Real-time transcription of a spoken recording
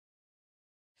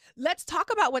Let's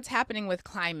talk about what's happening with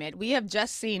climate. We have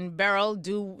just seen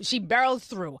she barreled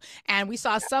through, and we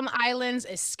saw some islands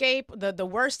escape the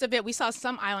worst of it. We saw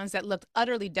some islands that looked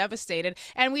utterly devastated,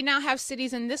 and we now have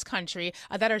cities in this country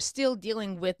that are still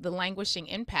dealing with the languishing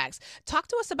impacts. Talk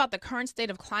to us about the current state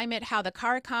of climate, how the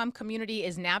CARICOM community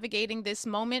is navigating this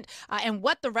moment, and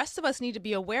what the rest of us need to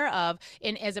be aware of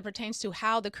as it pertains to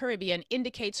how the Caribbean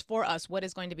indicates for us what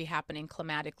is going to be happening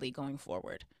climatically going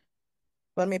forward.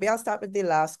 Well, maybe I'll start with the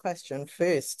last question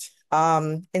first.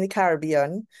 In the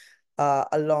Caribbean,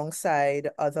 alongside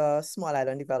other small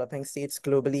island developing states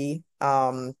globally,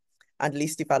 and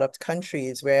least developed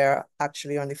countries, we're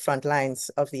actually on the front lines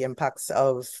of the impacts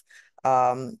of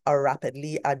a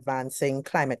rapidly advancing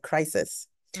climate crisis.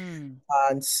 Mm,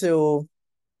 And so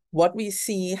what we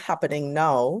see happening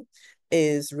now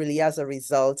is really as a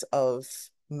result of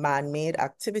man-made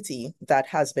activity that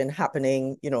has been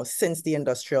happening, since the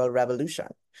Industrial Revolution.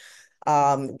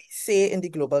 We say in the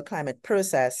global climate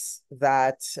process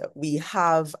that we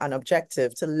have an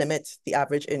objective to limit the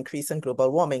average increase in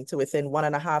global warming to within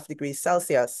 1.5 degrees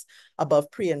Celsius above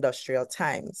pre-industrial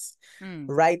times. mm,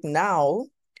 Right now,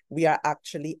 we are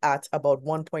actually at about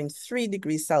 1.3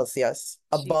 degrees Celsius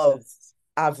above Jesus.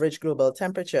 average global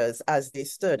temperatures as they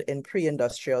stood in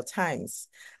pre-industrial times.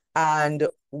 And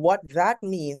what that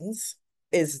means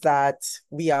is that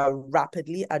we are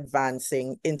rapidly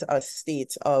advancing into a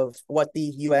state of what the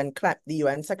UN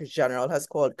Secretary General has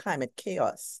called climate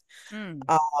chaos. Mm,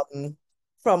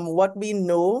 From what we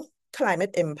know,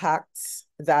 climate impacts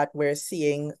that we're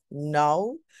seeing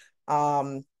now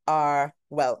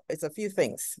well, it's a few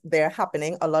things. They're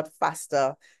happening a lot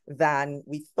faster than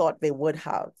we thought they would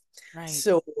have. right.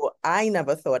 So I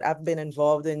never thought I've been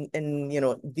involved in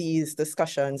these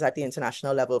discussions at the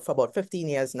international level for about 15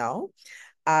 years now.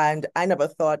 And I never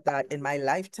thought that in my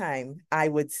lifetime I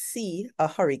would see a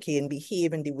hurricane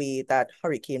behave in the way that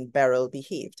Hurricane Beryl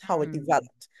behaved, how it Mm,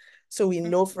 developed. So we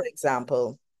know, for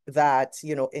example, that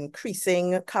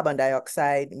increasing carbon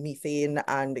dioxide, methane,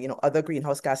 and other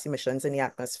greenhouse gas emissions in the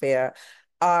atmosphere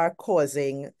are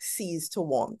causing seas to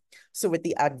warm. So with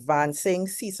the advancing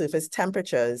sea surface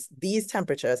temperatures, these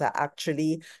temperatures are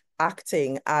actually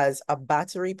acting as a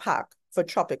battery pack for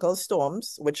tropical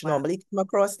storms, which wow. normally come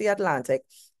across the Atlantic,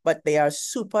 but they are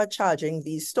supercharging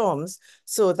these storms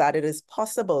so that it is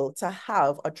possible to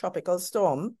have a tropical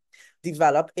storm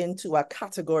develop into a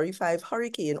Category 5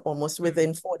 hurricane almost Mm,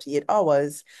 within 48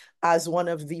 hours as one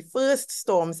of the first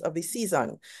storms of the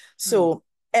season. mm, So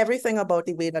everything about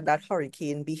the way that that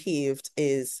hurricane behaved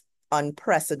is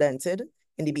unprecedented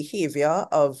in the behavior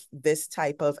of this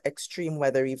type of extreme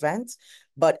weather event,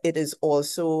 but it is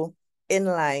also in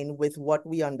line with what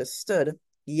we understood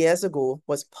years ago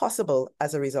was possible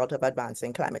as a result of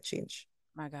advancing climate change.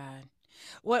 my God.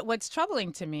 What's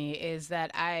troubling to me is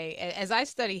that as I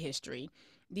study history,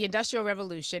 the Industrial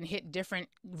Revolution hit different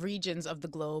regions of the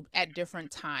globe at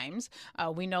different times.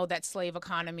 We know that slave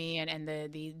economy and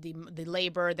the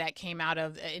labor that came out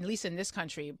of, at least in this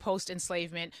country, post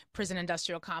enslavement, prison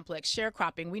industrial complex,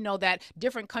 sharecropping. We know that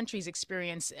different countries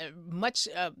experience much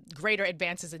greater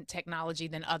advances in technology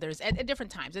than others at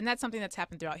different times, and that's something that's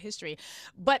happened throughout history.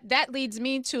 But that leads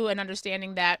me to an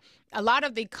understanding that a lot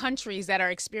of the countries that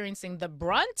are experiencing the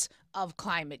brunt of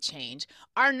climate change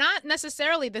are not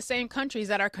necessarily the same countries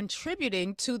that are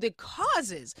contributing to the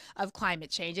causes of climate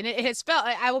change. And it has felt,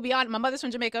 I will be honest, my mother's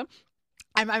from Jamaica.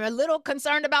 I'm a little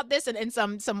concerned about this, and in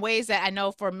some ways that I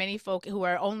know for many folk who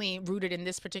are only rooted in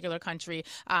this particular country,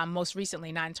 most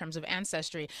recently, not in terms of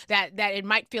ancestry, that it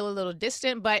might feel a little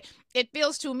distant, but it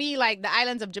feels to me like the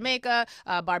islands of Jamaica,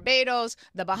 Barbados,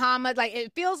 the Bahamas, like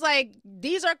it feels like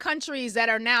these are countries that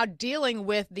are now dealing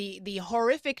with the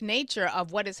horrific nature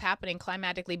of what is happening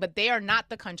climatically, but they are not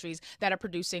the countries that are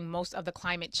producing most of the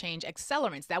climate change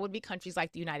accelerants. That would be countries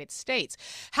like the United States.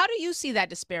 How do you see that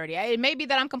disparity? It may be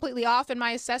that I'm completely off in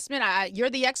my assessment.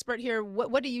 You're the expert here.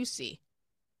 What do you see?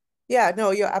 Yeah,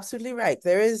 no, you're absolutely right.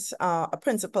 There is a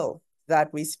principle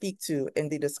that we speak to in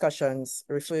the discussions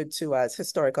referred to as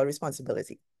historical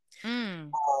responsibility.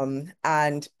 Mm,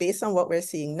 And based on what we're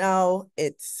seeing now,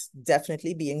 it's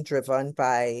definitely being driven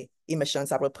by emissions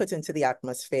that were put into the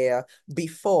atmosphere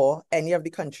before any of the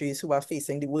countries who are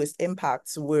facing the worst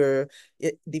impacts were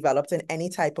developed in any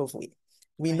type of way.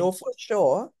 We know right. for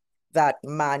sure that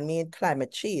man-made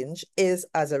climate change is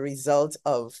as a result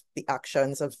of the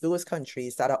actions of those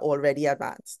countries that are already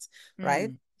advanced,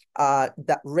 right? Mm,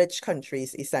 That rich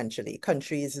countries, essentially,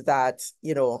 countries that,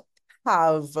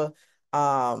 have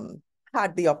um,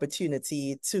 had the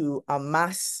opportunity to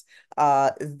amass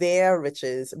their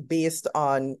riches based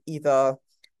on either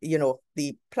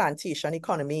the plantation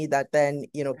economy that then,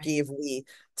 Right. gave way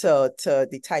to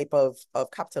the type of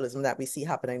capitalism that we see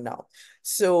happening now.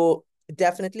 So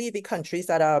definitely the countries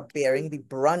that are bearing the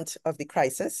brunt of the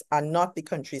crisis are not the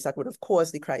countries that would have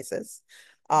caused the crisis.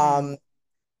 Mm.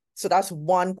 So that's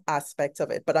one aspect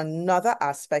of it. But another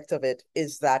aspect of it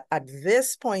is that at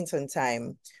this point in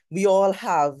time, we all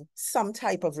have some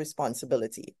type of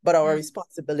responsibility, but our Mm.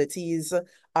 responsibilities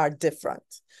are different.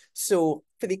 So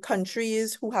for the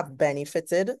countries who have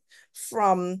benefited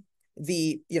from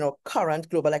the current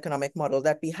global economic model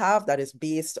that we have that is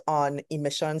based on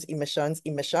emissions, emissions,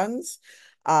 emissions,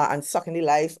 and sucking the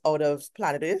life out of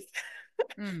planet Earth,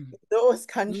 Mm. those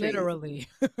countries Literally.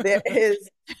 there is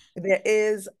there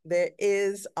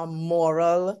is a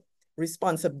moral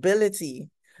responsibility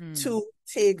Mm. to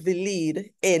take the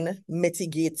lead in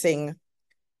mitigating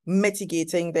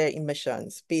their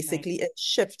emissions, Right. basically it's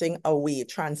shifting away,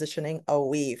 transitioning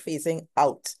away, phasing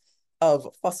out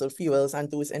of fossil fuels and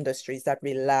those industries that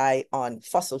rely on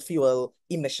fossil fuel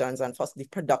emissions and the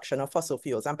production of fossil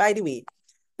fuels. And by the way,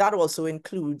 that also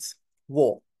includes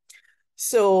war.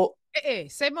 So Hey,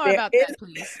 say more there about is that,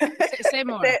 please. Say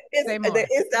more. there is Say there more.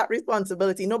 is that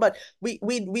responsibility. No, but we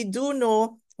do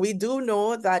know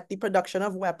that the production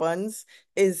of weapons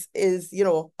is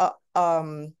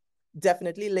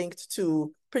definitely linked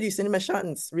to producing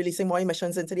emissions, releasing more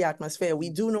emissions into the atmosphere. We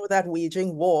do know that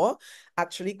waging war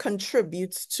actually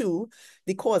contributes to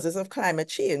the causes of climate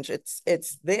change. It's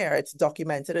there, it's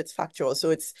documented, it's factual. So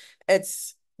it's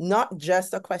not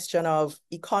just a question of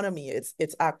economy. It's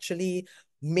actually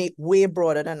make way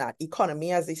broader than that.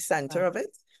 Economy as the center Yeah. of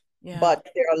it. Yeah. But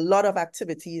there are a lot of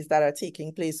activities that are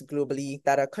taking place globally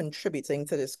that are contributing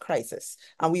to this crisis.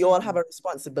 And we all have Mm. a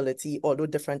responsibility, although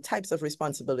different types of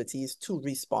responsibilities, to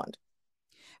respond.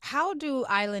 How do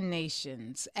island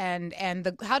nations and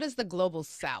the how does the global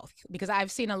south, because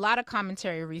I've seen a lot of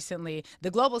commentary recently,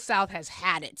 the global south has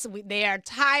had it. So they are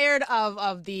tired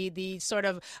of the sort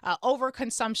of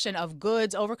overconsumption of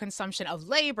goods, overconsumption of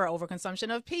labor,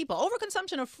 overconsumption of people,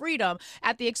 overconsumption of freedom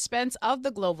at the expense of the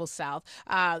global south,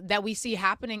 that we see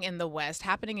happening in the west,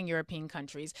 happening in European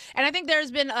countries. And I think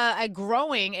there's been a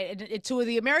growing, to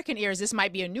the American ears this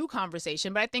might be a new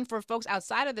conversation, but I think for folks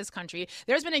outside of this country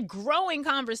there's been a growing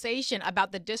conversation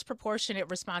about the disproportionate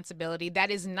responsibility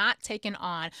that is not taken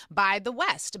on by the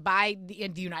West, by the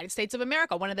United States of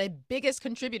America, one of the biggest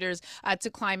contributors to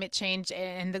climate change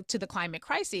and to the climate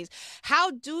crises.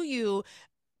 How do you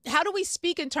how do we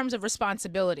speak in terms of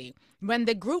responsibility when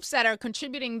the groups that are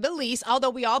contributing the least,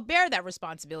 although we all bear that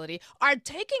responsibility, are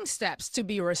taking steps to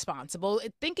be responsible,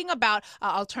 thinking about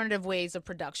alternative ways of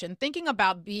production, thinking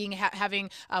about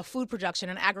having food production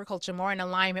and agriculture more in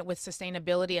alignment with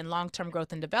sustainability and long-term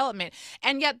growth and development,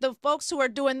 and yet the folks who are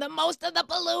doing the most of the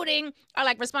polluting are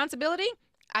like, responsibility?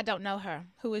 I don't know her.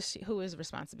 Who is she? Who is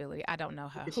responsibility? I don't know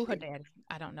her. Who her daddy?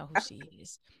 I don't know who she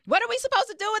is. What are we supposed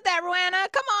to do with that,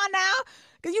 Rueanna? Come on now.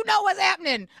 Because you know what's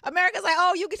happening. America's like,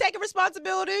 oh, you can take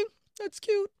responsibility. That's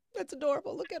cute. That's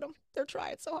adorable. Look at them. They're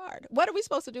trying so hard. What are we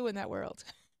supposed to do in that world?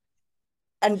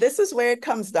 And this is where it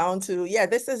comes down to, yeah,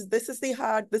 this is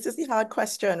the hard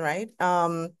question, right?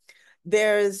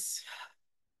 There's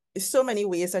so many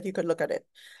ways that you could look at it.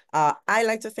 I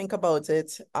like to think about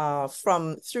it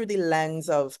from through the lens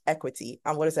of equity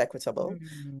and what is equitable,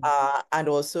 Mm. and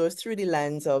also through the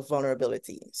lens of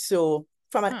vulnerability. So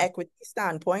from an Huh. equity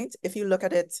standpoint, if you look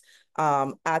at it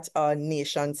at a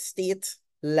nation state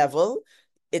level,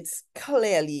 it's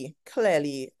there's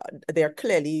clearly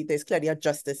a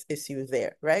justice issue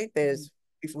there, right? Mm.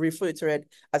 We refer to it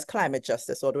as climate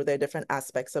justice, although there are different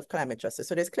aspects of climate justice.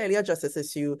 So there's clearly a justice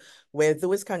issue where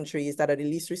those countries that are the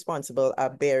least responsible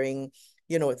are bearing,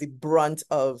 the brunt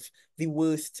of the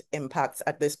worst impacts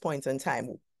at this point in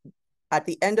time. At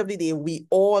the end of the day, we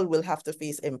all will have to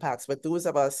face impacts, but those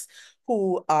of us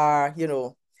who are,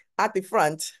 at the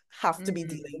front have to be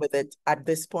dealing Mm. with it at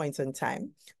this point in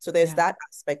time. So there's Yeah. that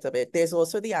aspect of it. There's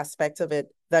also the aspect of it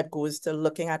that goes to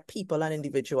looking at people and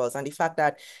individuals and the fact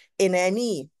that in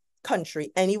any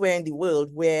country, anywhere in the world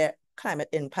where climate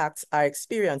impacts are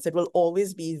experienced, it will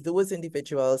always be those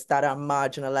individuals that are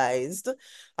marginalized,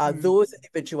 Mm. those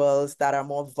individuals that are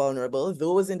more vulnerable,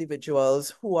 those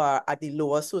individuals who are at the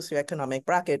lower socioeconomic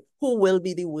bracket who will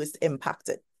be the worst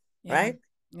impacted, Yeah. right?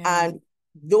 Yeah. And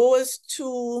those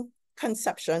two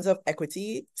conceptions of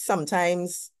equity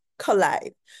sometimes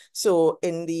collide. So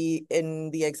in the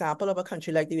example of a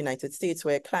country like the United States,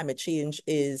 where climate change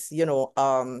is,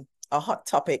 a hot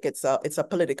topic, it's a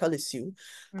political issue.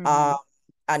 Um, Mm-hmm.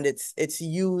 and it's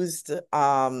used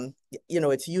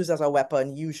it's used as a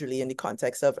weapon usually in the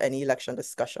context of any election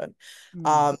discussion. Mm.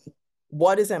 Um,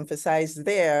 what is emphasized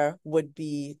there would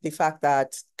be the fact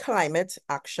that climate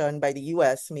action by the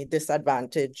US may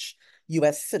disadvantage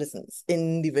US citizens,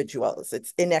 individuals.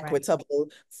 It's Right. inequitable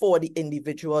for the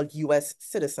individual US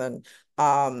citizen.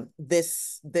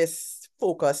 This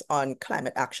focus on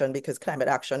climate action, because climate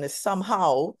action is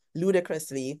somehow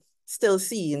ludicrously still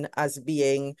seen as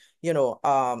being,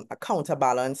 a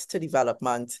counterbalance to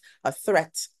development, a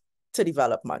threat to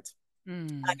development. And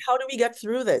Mm. how do we get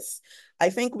through this? I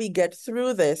think we get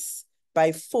through this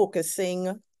by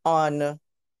focusing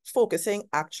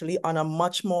actually on a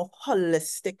much more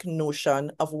holistic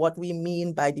notion of what we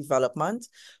mean by development,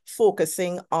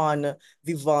 focusing on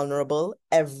the vulnerable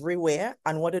everywhere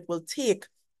and what it will take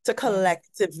to Yeah.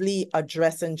 collectively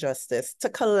address injustice, to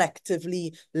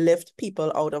collectively lift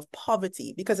people out of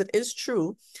poverty. Because it is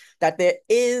true that there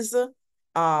is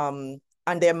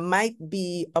and there might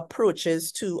be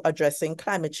approaches to addressing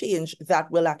climate change that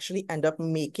will actually end up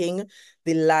making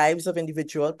the lives of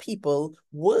individual people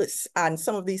worse. And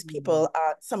some of these Mm. people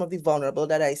are some of the vulnerable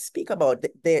that I speak about.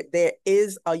 There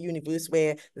is a universe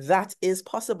where that is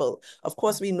possible. Of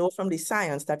course, we know from the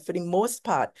science that for the most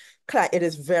part, it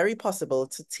is very possible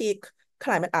to take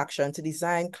climate action, to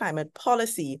design climate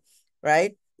policy,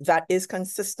 right? That is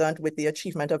consistent with the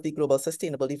achievement of the Global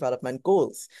Sustainable Development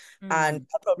Goals. And Mm.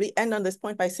 I'll probably end on this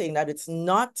point by saying that it's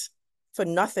not for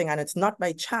nothing and it's not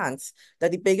by chance that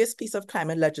the biggest piece of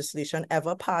climate legislation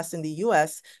ever passed in the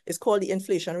US is called the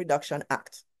Inflation Reduction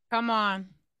Act. Come on.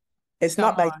 It's Come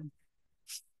not by on.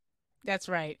 That's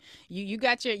right. You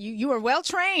got you were well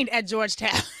trained at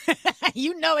Georgetown.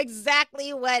 You know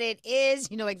exactly what it is.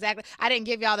 You know exactly. I didn't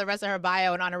give y'all the rest of her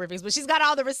bio and honorifics, but she's got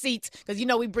all the receipts because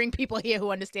we bring people here who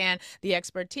understand the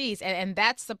expertise, and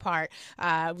that's the part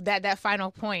that final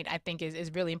point I think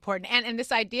is really important, and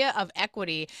this idea of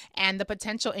equity and the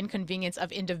potential inconvenience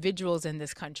of individuals in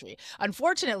this country.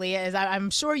 Unfortunately, as I'm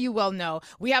sure you well know,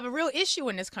 we have a real issue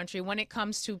in this country when it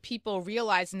comes to people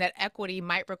realizing that equity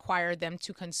might require them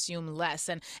to consume less.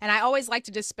 And I always like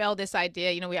to dispel this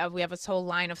idea. We have this whole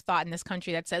line of thought in this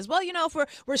country that says, well, if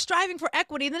we're striving for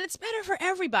equity, then it's better for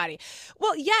everybody.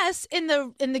 Well, yes, in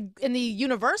the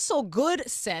universal good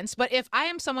sense, but if I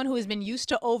am someone who has been used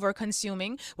to over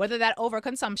consuming, whether that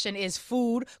overconsumption is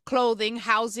food, clothing,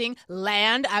 housing,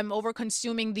 land, I'm over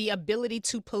consuming the ability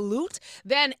to pollute,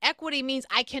 then equity means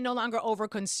I can no longer over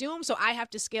consume, so I have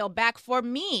to scale back. For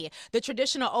me, the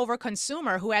traditional over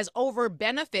consumer who has over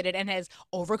benefited and has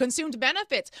over consumed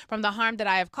benefits from the harm that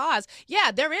I have caused,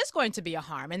 yeah, there is going to be a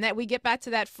harm. And that we get back to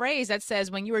that phrase that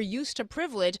says when you are used to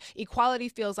privilege, equality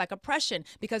feels like oppression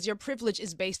because your privilege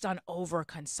is based on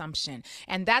overconsumption.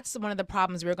 And that's one of the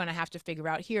problems we're going to have to figure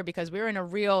out here, because we're in a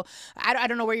real, I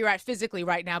don't know where you're at physically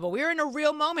right now, but we're in a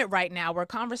real moment right now where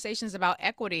conversations about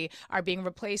equity are being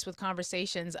replaced with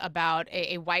conversations about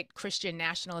a white Christian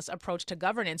nationalist approach to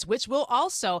governance, which will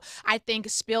also, I think,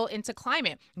 spill into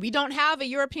climate. We don't have a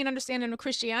European understanding of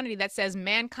Christianity that says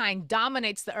mankind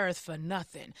dominates the earth for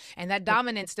nothing. And that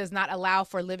dominance does not allow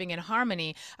for living in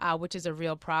harmony, which is a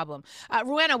real problem.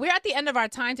 Rueanna, we're at the end of our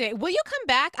time today. Will you come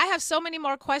back? I have so many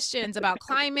more questions about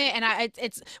climate, and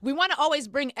we want to always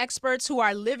bring experts who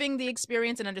are living the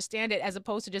experience and understand it, as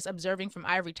opposed to just observing from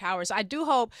ivory towers. So I do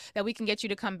hope that we can get you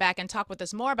to come back and talk with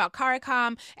us more about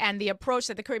CARICOM and the approach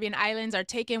that the Caribbean islands are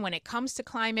taking when it comes to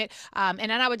climate. And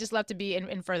then I would just love to be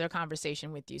in further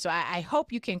conversation with you. So I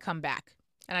hope you can come back.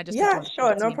 And I just put you Yeah, on the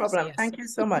sure, no team. So problem. yes, Thank you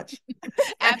so much.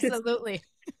 Thank you. absolutely.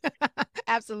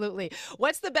 Absolutely.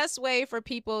 What's the best way for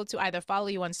people to either follow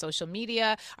you on social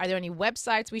media? Are there any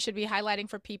websites we should be highlighting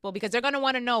for people? Because they're going to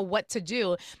want to know what to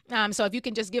do. So if you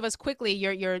can just give us quickly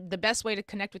your the best way to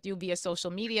connect with you via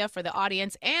social media for the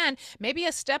audience, and maybe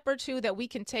a step or two that we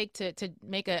can take to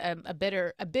make a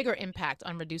bigger impact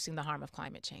on reducing the harm of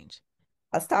climate change.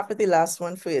 I'll start with the last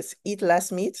one first. Eat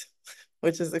less meat,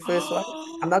 which is the first one.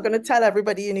 I'm not going to Oh, tell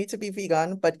everybody you need to be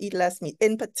vegan, but eat less meat,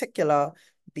 in particular,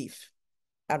 beef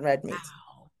and red meat.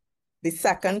 wow. The Okay.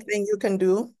 second thing you can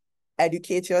do,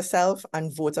 educate yourself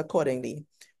and vote accordingly.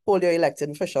 Hold your elected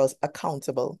officials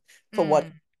accountable for what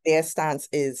Mm. their stance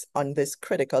is on this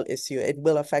critical issue. It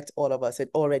will affect all of us. It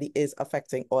already is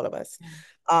affecting all of us.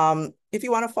 Yeah. If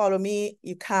you want to follow me,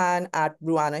 you can at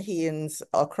Rueanna Haynes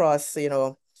across,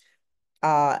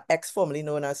 X, formerly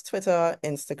known as Twitter,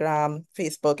 Instagram,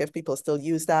 Facebook, if people still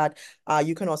use that.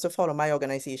 You can also follow my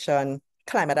organization,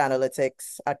 Climate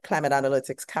Analytics, at Climate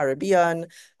Analytics Caribbean,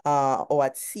 or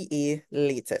at CA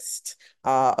Latest,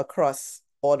 across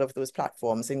all of those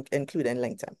platforms, including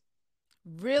LinkedIn.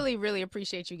 Really, really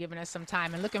appreciate you giving us some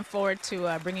time, and looking forward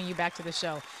to bringing you back to the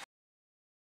show.